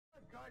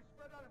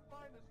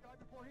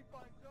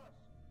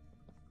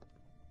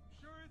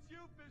Sure it's you,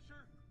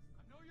 Fisher.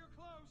 I know you're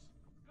close.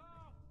 Go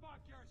fuck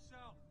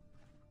yourself.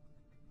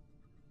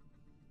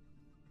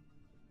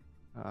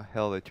 Ah,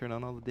 hell, they turn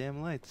on all the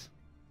damn lights.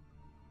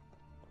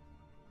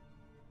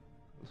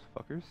 Those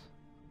fuckers.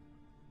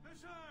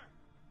 Fisher!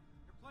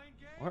 You're playing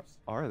games? Where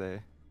are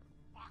they?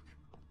 Fuck.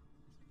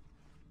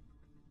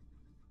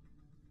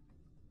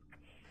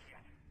 Shit.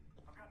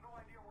 I've got no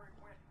idea where he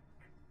went.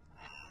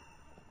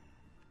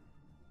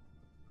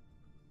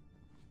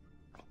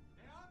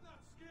 Hey, I'm not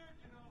scared,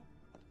 you know.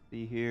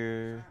 See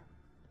here.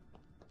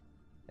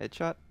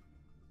 Headshot.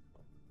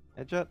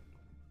 Headshot.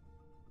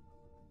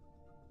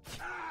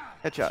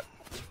 Headshot.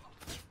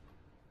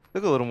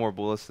 Took a little more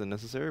bullets than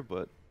necessary,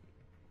 but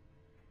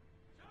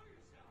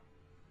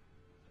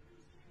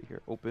see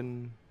here,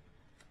 open.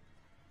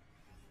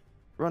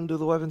 Run to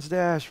the weapon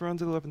stash. Run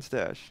to the weapon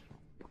stash.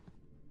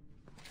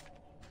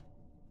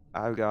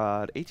 I've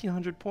got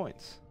 1,800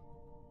 points.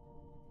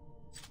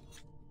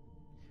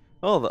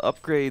 Oh, the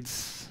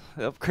upgrades.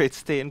 The upgrades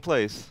stay in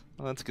place.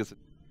 Well, that's good.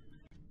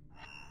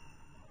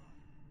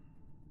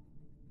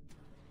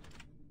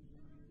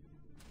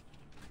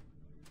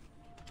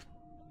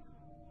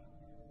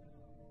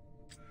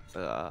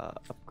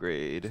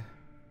 Upgrade.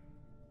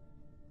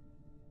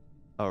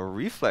 A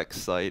reflex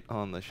sight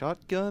on the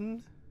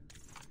shotgun.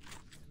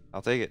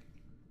 I'll take it.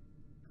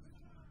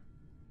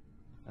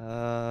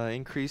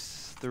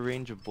 Increase the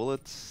range of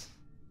bullets.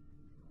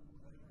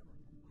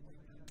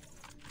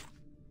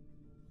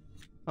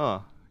 Huh.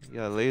 You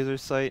got a laser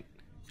sight.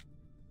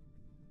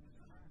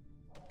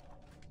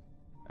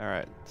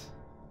 Alright.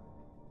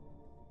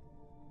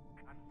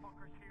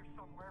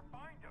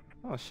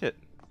 Oh shit.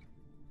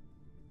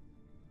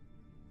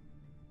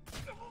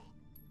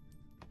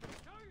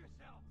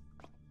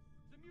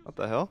 What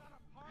the hell?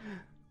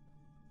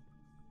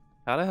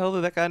 How the hell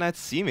did that guy not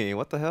see me?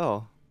 What the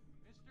hell?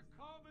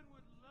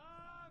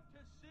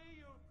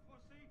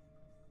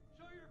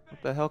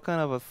 What the hell kind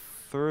of a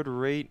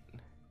third-rate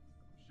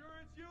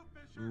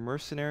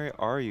mercenary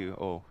are you?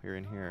 Oh, you're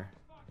in here.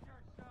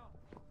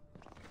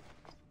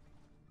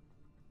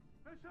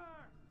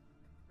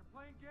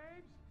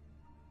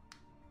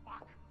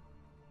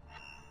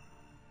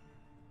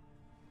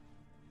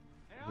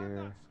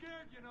 Here.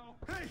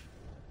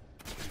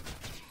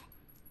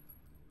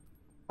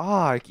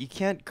 Ah, you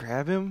can't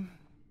grab him?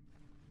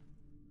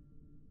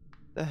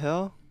 The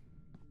hell?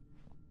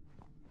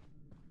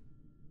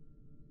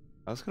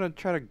 I was gonna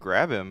try to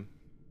grab him.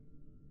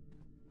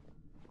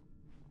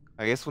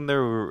 I guess when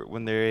they're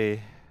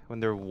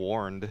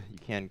warned, you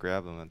can't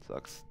grab them. That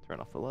sucks. Turn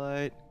off the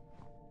light.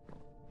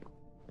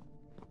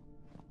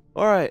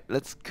 All right,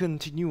 let's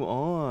continue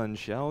on,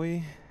 shall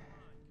we?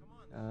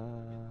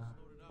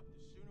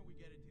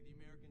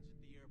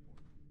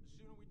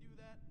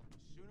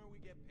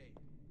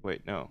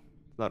 Wait, no,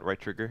 it's not right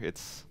trigger.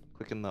 It's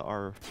clicking the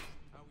R.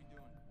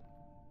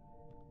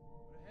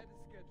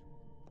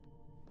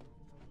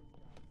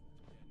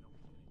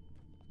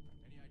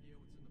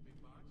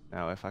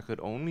 Now, if I could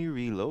only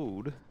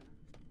reload.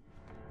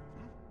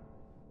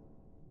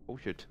 Oh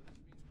shit.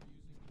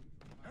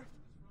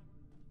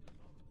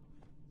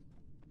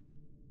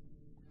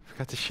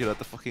 Forgot to shoot out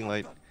the fucking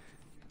light.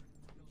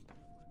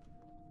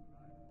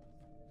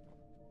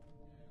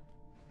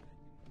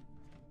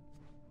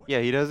 Yeah,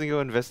 he doesn't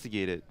go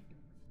investigate it.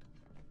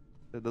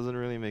 That doesn't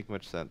really make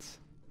much sense.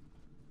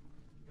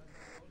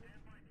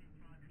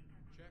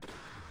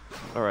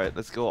 Alright,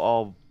 let's go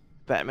all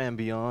Batman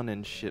Beyond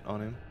and shit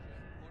on him.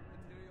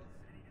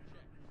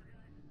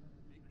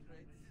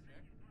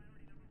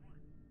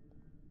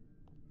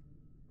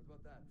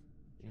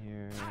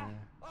 Here.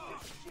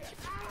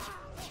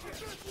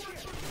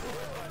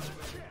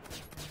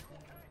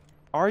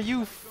 Are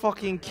you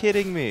fucking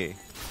kidding me?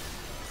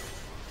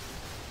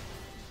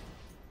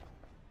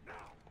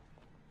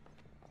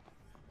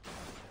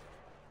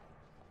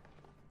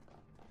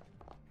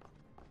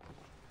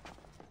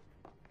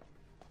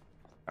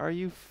 Are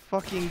you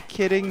fucking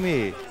kidding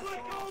me?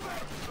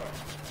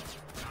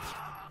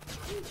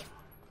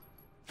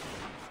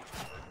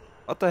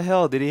 What the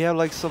hell? Did he have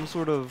like some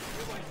sort of...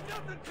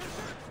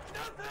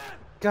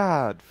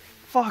 God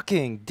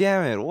fucking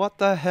damn it. What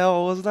the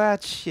hell was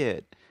that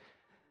shit?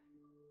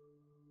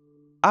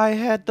 I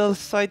had the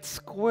sight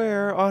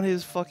square on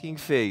his fucking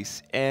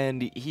face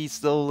and he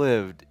still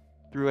lived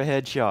through a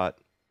headshot.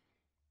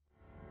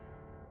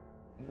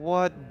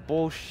 What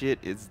bullshit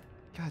is...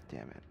 God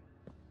damn it.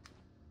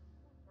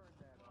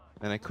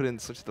 And I couldn't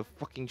switch the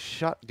fucking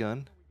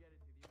shotgun.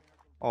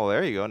 Oh,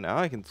 there you go. Now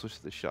I can switch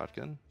to the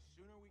shotgun.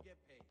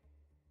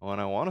 When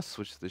I want to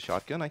switch to the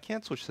shotgun, I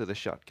can't switch to the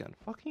shotgun.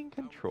 Fucking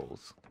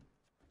controls.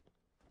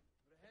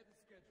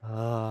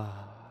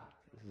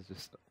 This is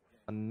just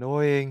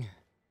annoying.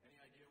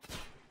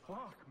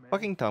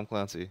 Fucking Tom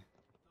Clancy.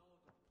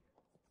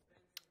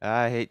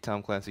 I hate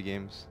Tom Clancy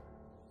games.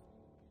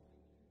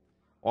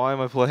 Why am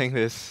I playing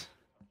this?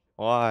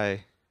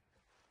 Why?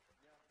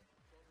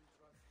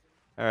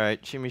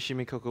 Alright, shimmy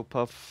shimmy cocoa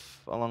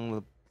puff along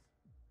the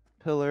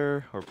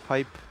pillar or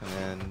pipe and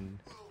then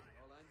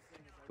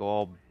Go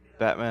all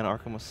Batman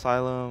Arkham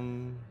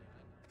Asylum.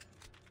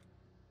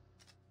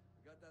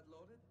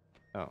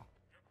 Oh.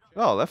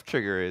 Oh, left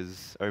trigger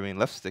is, I mean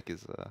left stick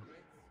is, oh,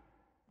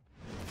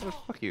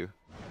 fuck you.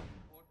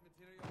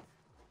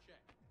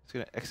 It's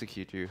gonna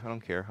execute you. I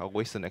don't care. I'll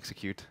waste an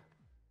execute.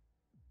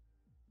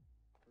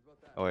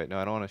 Oh wait, no,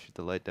 I don't want to shoot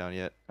the light down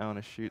yet. I want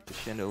to shoot the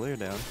chandelier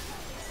down.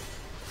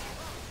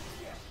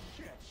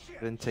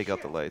 Then take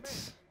out the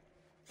lights.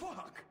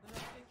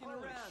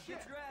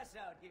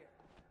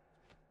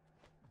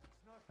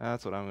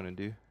 That's what I'm gonna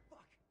do.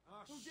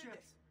 Oh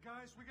shit,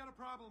 guys, we got a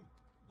problem.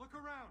 Look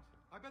around.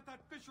 I bet that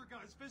Fisher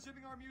guy's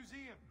visiting our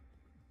museum.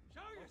 Show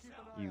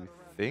yourself. You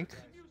think?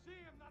 It's a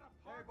museum, not a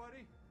park. Hey,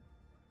 buddy.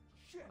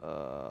 Shit.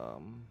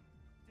 Damn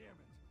it.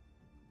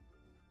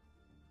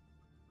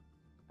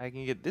 I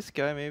can get this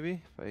guy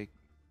maybe if I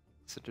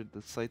centered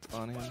the sights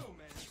on him. Whoa,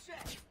 man.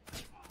 Shit.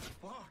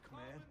 Fuck,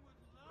 man.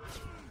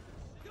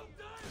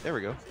 There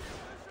we go.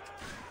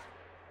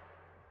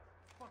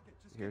 Fuck it,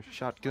 just Here's get this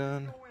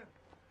shotgun. go in.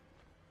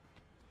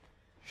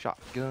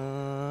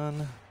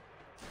 Shotgun.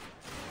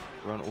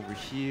 Run over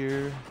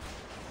here.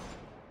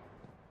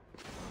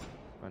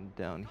 Run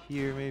down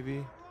here maybe.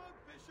 Wrong,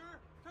 Fisher.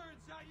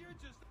 Turns out you're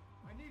just.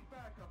 I need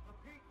backup.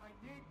 Repeat, I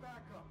need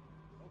backup.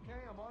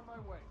 Okay, I'm on my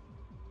way.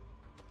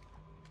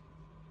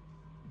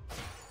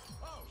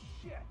 Oh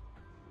shit.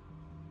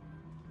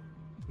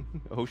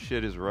 Oh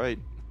shit is right.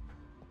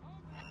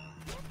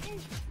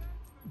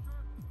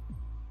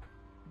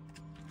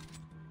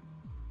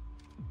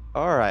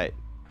 Alright.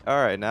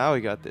 Alright, now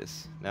we got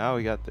this. Now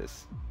we got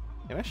this.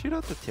 Can I shoot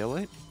out the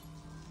taillight?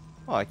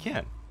 Oh, I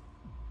can.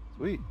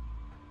 Sweet.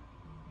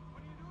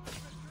 What are you doing,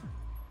 Fisher?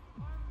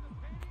 Firing the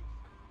paintings?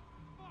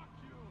 Fuck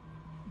you.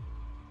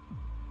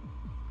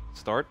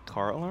 Start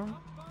car alarm?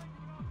 I'll find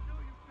you and I'll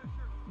kill you,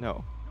 Fisher.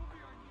 No. You'll be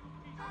our new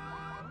piece of.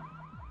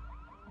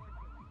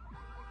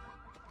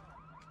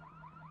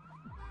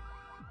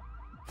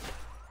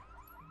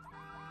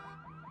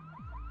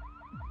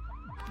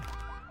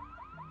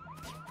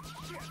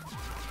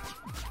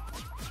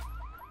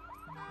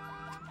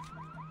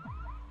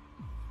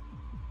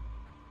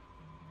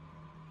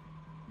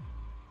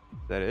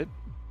 Is that it?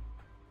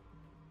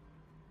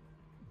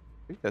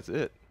 I think that's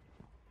it.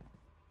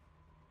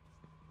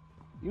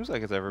 Seems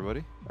like it's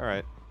everybody.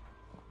 Alright.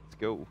 Let's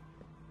go.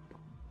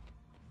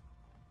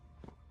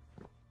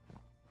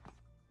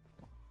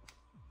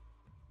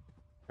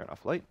 Turn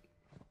off light.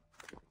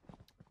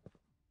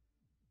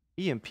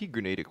 EMP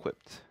grenade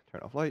equipped.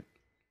 Turn off light.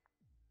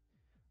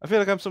 I feel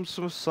like I'm some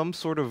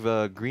sort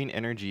of green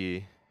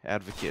energy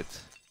advocate.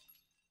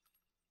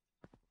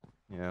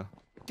 You know,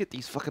 get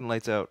these fucking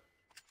lights out.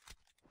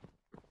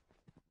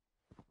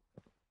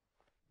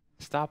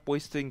 Stop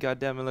wasting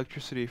goddamn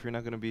electricity if you're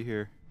not gonna be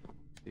here.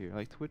 Here,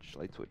 light switch,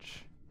 light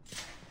switch.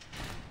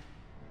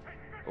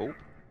 Oh.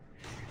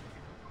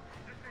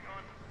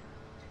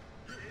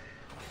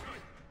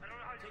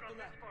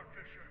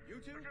 You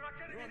two? You're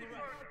on the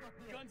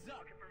right. Guns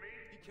up.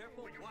 Be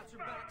careful. Watch your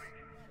backs.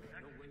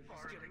 No way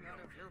he's getting out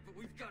of here, but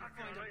we've got to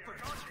find him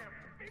first.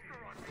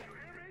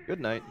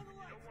 Good night.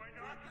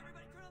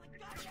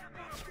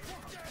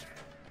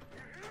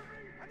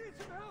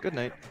 Good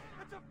night.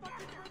 It's a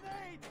fucking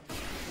grenade!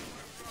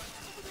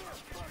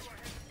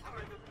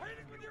 I've been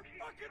painting with your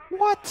fucking.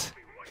 What?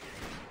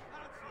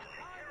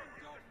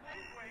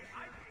 I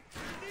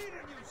need a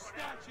new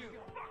statue!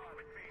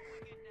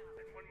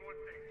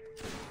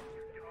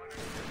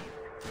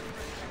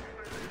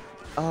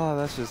 Oh,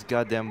 that's just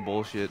goddamn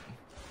bullshit.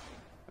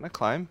 Can I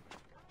climb?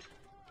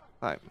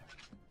 Climb.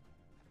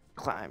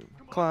 Climb.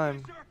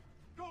 Climb.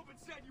 Govan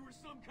said you were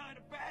some kind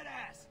of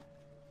badass!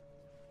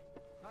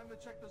 Time to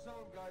check the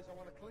zone, guys. I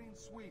want a clean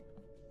sweep.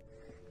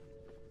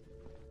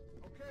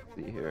 Okay, we're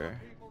See moving here.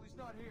 on, people. He's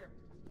not here.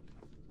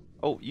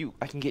 Oh, you.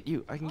 I can get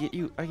you. I can get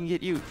you. I can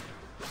get you.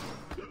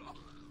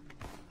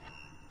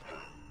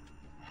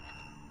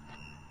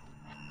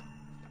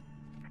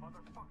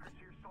 Motherfucker's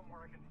here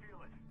somewhere. I can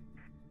feel it.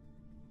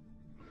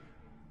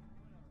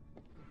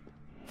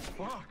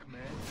 Fuck,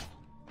 man.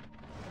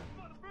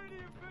 I'm not afraid of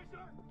you,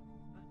 Fisher!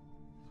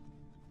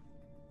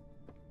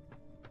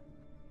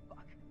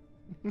 Fuck.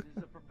 This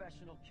is a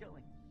professional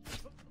killing.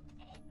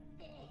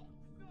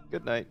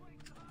 Good night.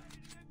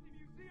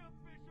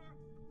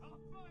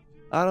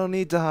 I don't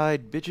need to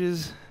hide,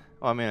 bitches.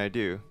 Oh, I mean, I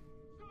do.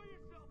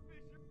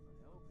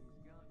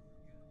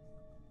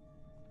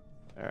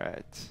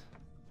 Alright.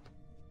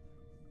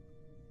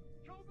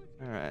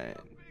 Alright.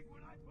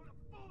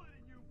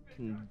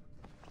 Can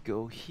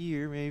go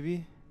here,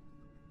 maybe.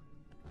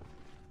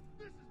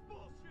 This is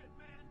bullshit,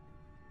 man.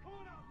 Come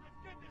on out, let's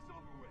get this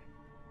over with.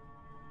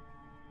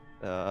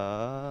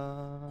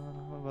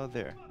 What about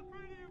there? I'm not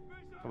afraid of you,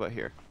 Fisher. How about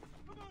here?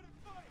 Come on and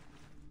fight.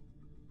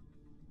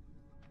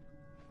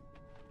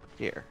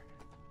 Here.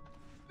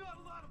 There's not a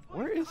lot of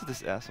Where places is this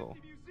to hide in asshole?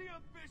 the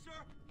museum, Fisher.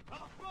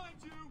 I'll find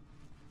you.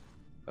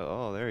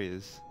 Oh, there he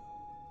is.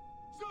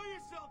 Show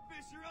yourself,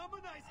 Fisher. I'm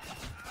a nice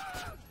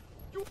guy.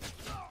 You.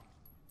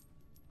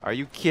 Are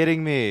you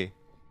kidding me?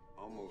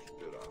 Almost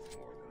bit off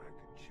more than I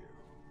could chew.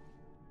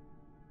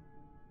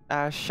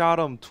 I shot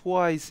him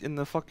twice in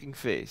the fucking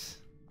face.